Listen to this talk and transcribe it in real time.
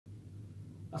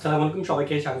আসসালামু আলাইকুম,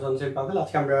 সবাইকে স্বাগত জানাচ্ছি পাভেল।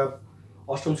 আজকে আমরা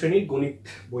অষ্টম শ্রেণীর গণিত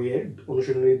বইয়ের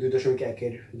অনুশীলনী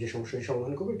 2.1-এর যে সমস্যাটি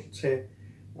সমাধান করব, এটা হচ্ছে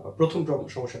প্রথম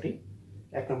সমস্যাটি,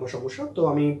 1 নম্বর সমস্যা। তো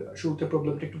আমি শুরুতে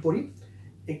প্রবলেমটা একটু পড়ি।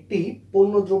 একটি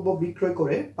পণ্য দ্রব্য বিক্রয়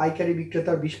করে পাইকারি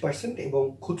বিক্রেতার 20% এবং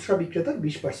খুচরা বিক্রেতার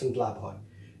 20% লাভ হয়।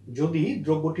 যদি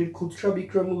দ্রব্যটির খুচরা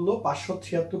বিক্রয় মূল্য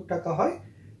 576 টাকা হয়,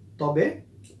 তবে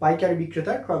পাইকারি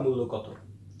বিক্রেতার ক্রয় মূল্য কত?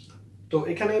 তো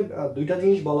এখানে দুইটা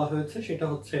জিনিস বলা হয়েছে। সেটা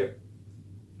হচ্ছে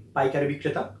পাইকারি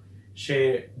বিক্রেতা, সে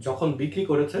যখন বিক্রি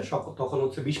করেছে তখন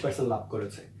হচ্ছে 20% লাভ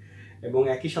করেছে, এবং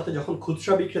একই সাথে যখন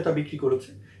খুচরা বিক্রেতা বিক্রি করেছে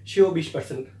সেও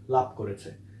 20% লাভ করেছে।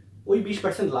 ওই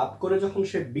 20% লাভ করে যখন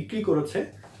সে বিক্রি করেছে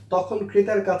তখন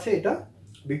ক্রেতার কাছে এটা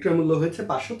বিক্রয় মূল্য হয়েছে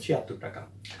 576 টাকা।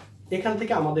 এখান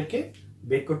থেকে আমাদেরকে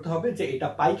বের করতে হবে যে এটা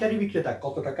পাইকারি বিক্রেতা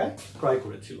কত টাকায় ক্রয়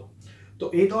করেছিল। তো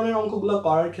এই ধরনের অঙ্কগুলো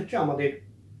করার ক্ষেত্রে আমাদের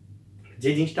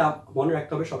যে জিনিসটা মনে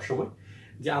রাখতে হবে সবসময়,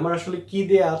 যে আমার আসলে কি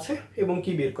দেয়া আছে এবং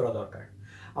কি বের করা দরকার।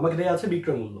 আমাকে দেয়া আছে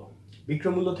বিক্রয় মূল্য,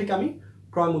 বিক্রয় মূল্য থেকে আমি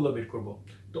ক্রয় মূল্য বের করব।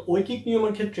 তো ঐকিক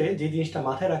নিয়মের ক্ষেত্রে যে জিনিসটা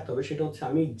মাথায় রাখতে হবে সেটা হচ্ছে,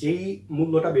 আমি যেই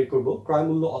মূল্যটা বের করব, ক্রয়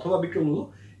মূল্য অথবা বিক্রয় মূল্য,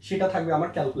 সেটা থাকবে আমার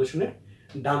ক্যালকুলেশনের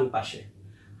ডান পাশে,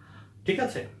 ঠিক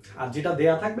আছে? আর যেটা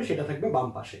দেয়া থাকবে সেটা থাকবে বাম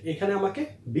পাশে। এখানে আমাকে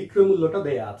বিক্রয় মূল্যটা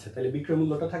দেয়া আছে, তাহলে বিক্রয়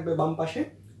মূল্যটা থাকবে বাম পাশে,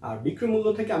 আর বিক্রয় মূল্য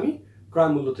থেকে আমি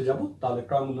ক্রয় মূল্যতে যাব, তাহলে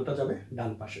ক্রয় মূল্যটা যাবে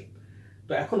ডান পাশে।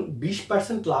 তো এখন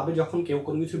 20% লাভে যখন কেউ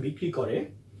কোনো কিছু বিক্রি করে,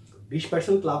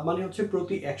 20% লাভ মানে হচ্ছে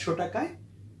প্রতি 100 টাকায়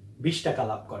 20 টাকা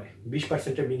লাভ করে।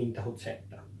 20%-এর মিনিংটা হচ্ছে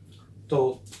একটা। তো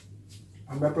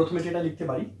আমরা প্রথমে যেটা লিখতে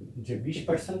পারি যে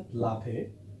 20% লাভে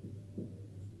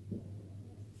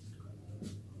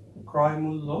ক্রয়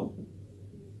মূল্য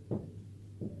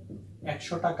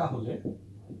 100 টাকা হলে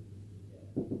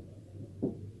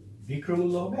বিক্রয়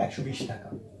মূল্য হবে 120 টাকা।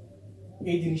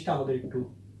 এই জিনিসটা আমাদের একটু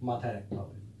মাথায় রাখতে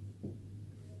হবে।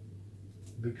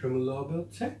 বিক্রয় মূল্য হবে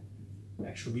হচ্ছে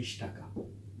 120 টাকা,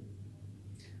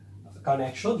 কারণ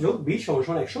 100 যোগ 20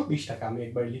 সমান 120 টাকা। আমি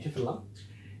একবার লিখে ফেললাম।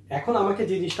 এখন আমাকে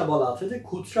যে জিনিসটা বলা আছে যে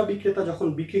খুচরা বিক্রেতা যখন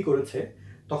বিক্রি করেছে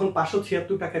তখন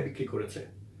 576 টাকায় বিক্রি করেছে,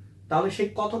 তাহলে সে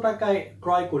কত টাকায়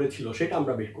ক্রয় করেছিল সেটা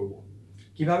আমরা বের করব।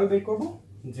 কিভাবে বের করব?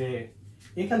 যে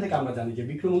এখান থেকে আমরা জানি যে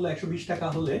বিক্রয় মূল্য 120 টাকা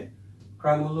হলে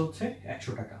ক্রয় মূল্য হচ্ছে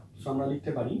 100 টাকা। সো আমরা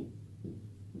লিখতে পারি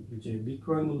যে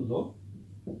বিক্রয় মূল্য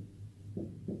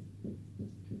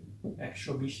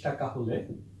 120 টাকা হলে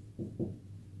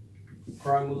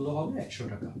ক্রয় মূল্য হবে 100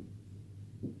 টাকা।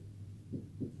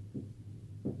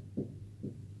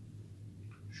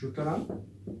 সুতরাং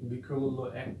বিক্রয় মূল্য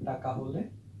 1 টাকা হলে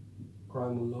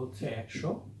ক্রয় মূল্য হচ্ছে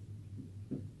 100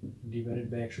 ডিভাইডেড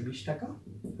বাই 120 টাকা,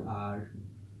 আর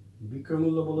বিক্রয়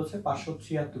মূল্য বলেছে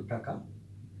 576 টাকা,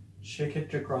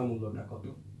 সেক্ষেত্রে ক্রয় মূল্যটা কত?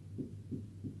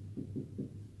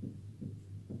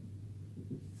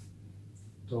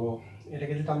 তো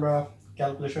এটাকে যদি আমরা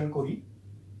ক্যালকুলেশন করি,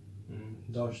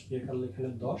 10 দিয়ে কাটলে এখানে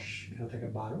 10, এখানে থেকে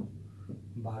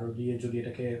 12 দিয়ে যদি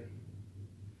এটাকে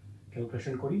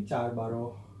ক্যালকুলেশন করি, 4 12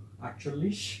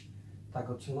 48, তাকে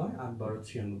হচ্ছে 9 8 12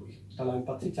 96, তাহলে আমি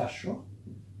পাচ্ছি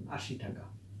 480 টাকা।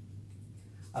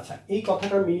 আচ্ছা, এই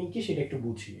কথাটার মিনিং কি সেটা একটু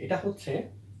বুঝি। এটা হচ্ছে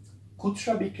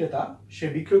খুচরা বিক্রেতা, সে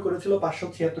বিক্রয় করেছিল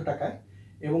 576 টাকায়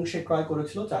এবং সে ক্রয়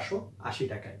করেছিল 480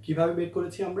 টাকায়। কিভাবে বের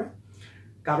করেছি আমরা?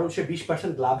 কারণ সে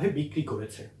 20% লাভে বিক্রি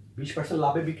করেছে। 20%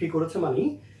 লাভে বিক্রি করেছে মানে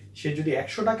সে যদি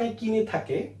 100 টাকায় কিনে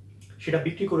থাকে, সেটা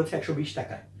বিক্রি করেছে 120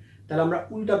 টাকায়। তাহলে আমরা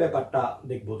উল্টা ব্যাপারটা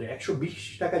দেখবো যে 120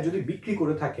 টাকায় যদি বিক্রি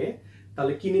করে থাকে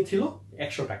তাহলে কিনেছিল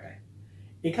 100 টাকায়।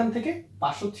 এখান থেকে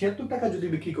 576 টাকা যদি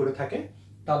বিক্রি করে থাকে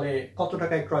তাহলে কত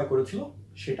টাকায় ক্রয় করেছিল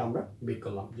সেটা আমরা বের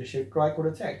করলাম, যে সে ক্রয়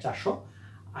করেছে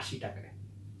 480 টাকায়।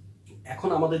 এখন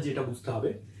আমাদের যেটা বুঝতে হবে,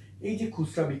 এই যে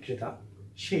খুচরা বিক্রেতা,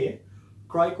 সে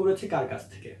ক্রয় করেছে কার কাছ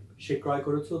থেকে? সে ক্রয়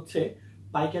করেছে হচ্ছে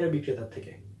পাইকারি বিক্রেতার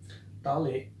থেকে।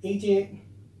 তাহলে এই যে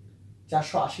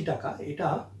 480 টাকা, এটা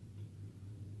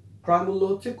ক্রয় মূল্য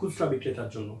হচ্ছে খুচরা বিক্রেতার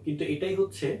জন্য, কিন্তু এটাই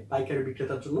হচ্ছে পাইকারি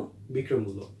বিক্রেতার জন্য বিক্রয়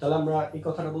মূল্য। তাহলে আমরা এই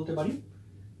কথাটা বলতে পারি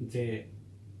যে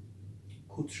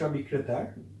খুচরা বিক্রেতার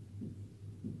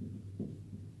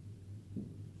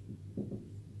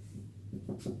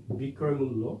ক্রয়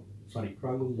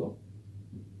মূল্য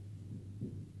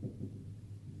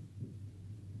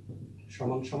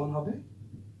সমান হবে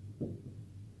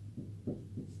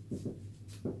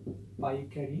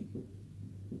পাইকারি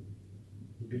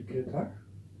বিক্রেতার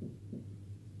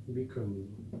বিক্রয়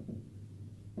মূল্য।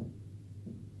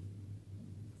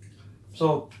 সো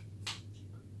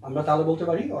আমরা তাহলে বলতে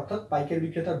পারি, অর্থাৎ পাইকারি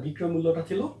বিক্রেতার বিক্রয় মূল্যটা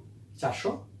ছিল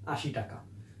 480 টাকা।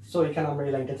 সো এখানে আমরা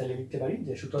এই লাইনটা চালিয়ে লিখতে পারি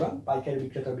যে সুতরাং পাইকারি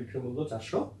বিক্রেতার বিক্রয় মূল্য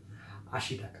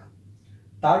 480 টাকা।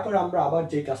 তারপর আমরা আবার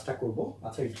যে কাজটা করব,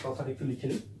 আচ্ছা এই কথাটা একটু লিখে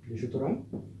নিই, যে সুতরাং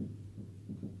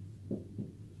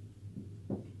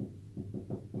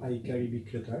পাইকারি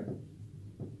বিক্রেতার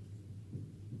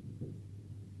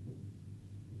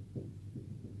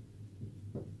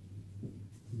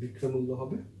বিক্রয় মূল্য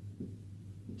হবে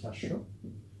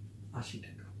 480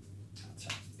 টাকা। আচ্ছা,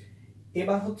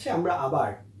 এবার হচ্ছে আমরা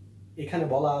আবার এখানে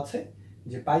বলা আছে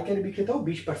যে পাইকারি বিক্রেতাও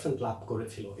 20% লাভ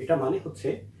করেছিল। এটা মানে হচ্ছে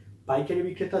পাইকারি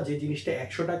বিক্রেতা যে জিনিসটা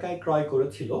 100 টাকায় ক্রয়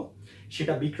করেছিল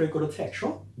সেটা বিক্রয় করেছে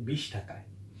 120 টাকায়।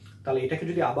 তাহলে এটাকে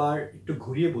যদি আবার একটু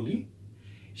ঘুরিয়ে বলি,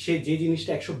 সে যে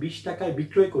জিনিসটা 120 টাকায়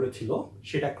বিক্রয় করেছিল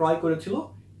সেটা ক্রয় করেছিল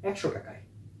 100 টাকায়।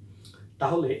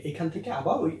 তাহলে এখান থেকে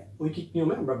আবার ওই ঐকিক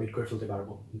নিয়মে আমরা বের করে ফেলতে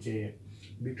পারবো যে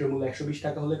বিক্রয় মূল্য 120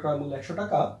 টাকা হলে ক্রয় মূল্য 100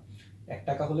 টাকা, 1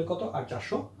 টাকা হলে কত আর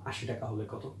 480 টাকা হলে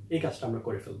কত। এই কাজটা আমরা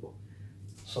করে ফেলবো।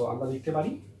 সো আমরা লিখতে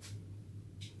পারি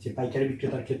যে পাইকারি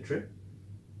বিক্রেতার ক্ষেত্রে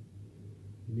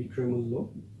বিক্রয় মূল্য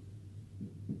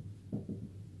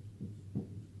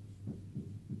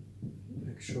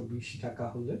 120 টাকা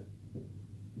হলে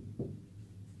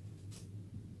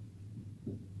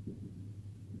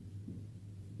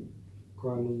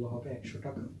ক্রয় মূল্য হবে 100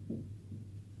 টাকা।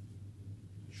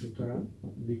 সুতরাং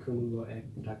বিক্রয় মূল্য 1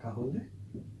 টাকা হলে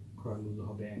ক্রয় মূল্য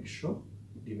হবে 100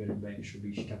 ডিভাইডেড বাই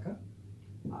 120 টাকা,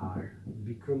 আর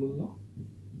বিক্রয় মূল্য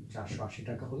 480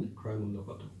 টাকা হলে ক্রয় মূল্য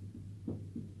কত।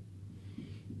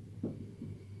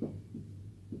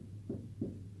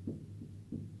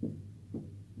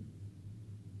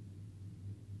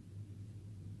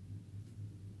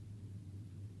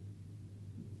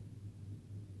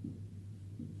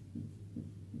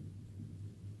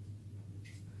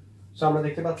 আমরা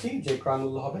দেখতে পাচ্ছি যে ক্রয়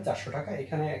মূল্য হবে 400 টাকা।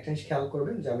 এখানে একটা জিনিস খেয়াল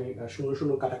করবেন যে আমি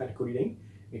 0 কাটাকাটি করি নাই।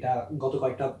 এটা গত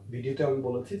কয়েকটা ভিডিওতে আমি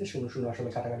বলেছি যে 0 আসলে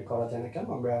কাটাকাটি করা যায় না। কেন?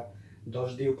 আমরা 10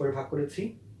 দিয়ে উপরে ভাগ করেছি,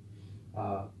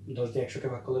 10 দিয়ে 100 কে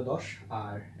ভাগ করলে 10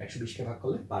 আর 120 কে ভাগ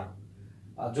করলে 12।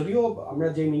 যদিও আমরা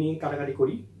যে মিনিং কাটাকাটি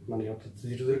করি মানে অর্থাৎ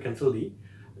 0 ক্যান্সেল দিই,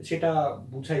 সেটা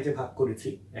বুঝাই যে ভাগ করেছি।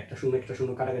 একটা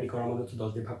শূন্য কাটাকাটি করা মানে হচ্ছে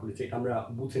 10 দিয়ে ভাগ করেছি, এটা আমরা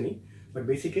বুঝে নিই। বাট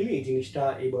বেসিক্যালি এই জিনিসটা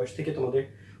এই বয়স থেকে তোমাদের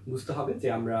বুঝতে হবে যে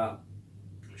আমরা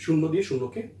 0 দিয়ে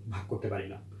 0কে ভাগ করতে পারি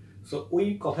না। সো ওই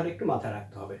কথাটা একটু মাথায়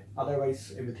রাখতে হবে, otherwise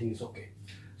everything is okay.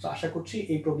 So আশা করছি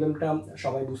এই প্রবলেমটা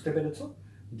সবাই বুঝতে পেরেছো।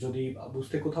 যদি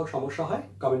বুঝতে কোথাও সমস্যা হয়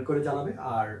কমেন্ট করে জানাবে,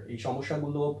 আর এই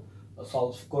সমস্যাগুলো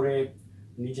সলভ করে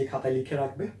নিজে খাতায় লিখে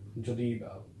রাখবে। যদি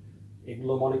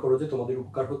এগুলো মনে করো যে তোমাদের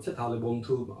উপকার হচ্ছে, তাহলে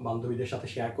বন্ধু বান্ধবীদের সাথে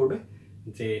শেয়ার করবে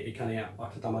যে এখানে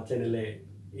অর্থাৎ আমার চ্যানেলে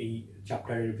এই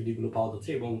চ্যাপ্টারের ভিডিওগুলো পাওয়া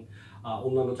যাচ্ছে, এবং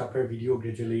অন্যান্য চ্যাপ্টারের ভিডিও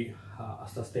গ্রাজুয়ালি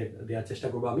আস্তে আস্তে দেওয়ার চেষ্টা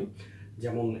করবো আমি।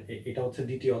 যেমন এটা হচ্ছে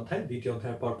দ্বিতীয়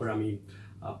অধ্যায়ের পর আমি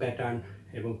প্যাটার্ন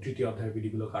এবং তৃতীয় অধ্যায়ের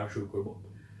ভিডিওগুলো করা শুরু করব।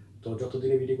 তো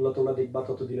যতদিনে ভিডিওগুলো তোমরা দেখবা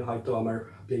ততদিনে হয়তো আমার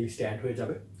প্লেলিস্টে অ্যাড হয়ে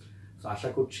যাবে। তো আশা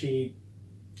করছি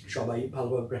সবাই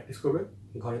ভালোভাবে প্র্যাকটিস করবে,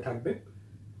 ঘরে থাকবে,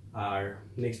 আর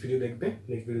নেক্সট ভিডিও দেখবে।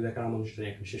 নেক্সট ভিডিও দেখার আমন্ত্রণ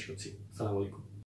এখন শেষ করছি। আসসালামু আলাইকুম।